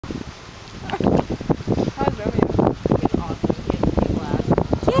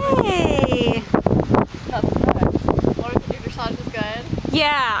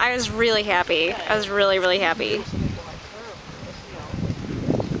Yeah, I was really happy. I was really, really happy. Did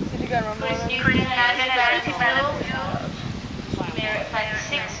you get Rumble already?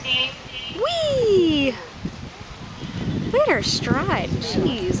 Whee! Look at her stride.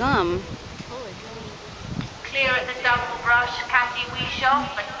 Jeez, Clear at the double brush, Kathy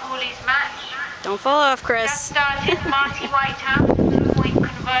Weeshoff and Pooley's match. Don't fall off, Chris. Just started Marty Whitehouse, 2-point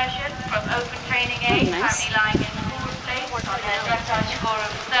conversion from open training A, Nice. currently lying in fourth place with a dressage score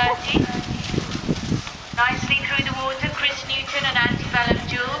of 30. Nicely through the water, Chris Newton and Antebellum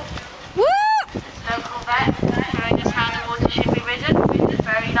Jewel. Woo! Local vet showing us how the water should be ridden.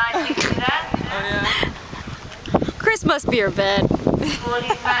 Very nicely through there. Oh yeah. Chris must be your vet.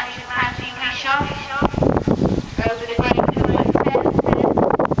 Pooley's match with Kathy Weeshoff. Over the break to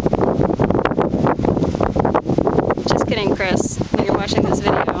 10. Just kidding, Chris, when you're watching this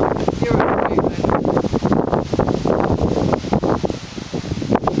video. You're amazing.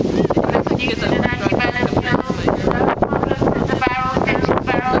 You get that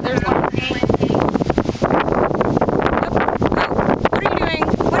What are you doing?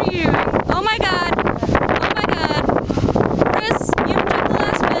 What are you doing? Oh my god! Oh my god! Chris, you jumped the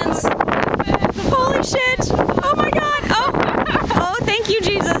last fence! Holy shit! Oh my god! Oh! Oh, thank you,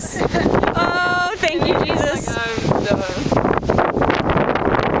 Jesus!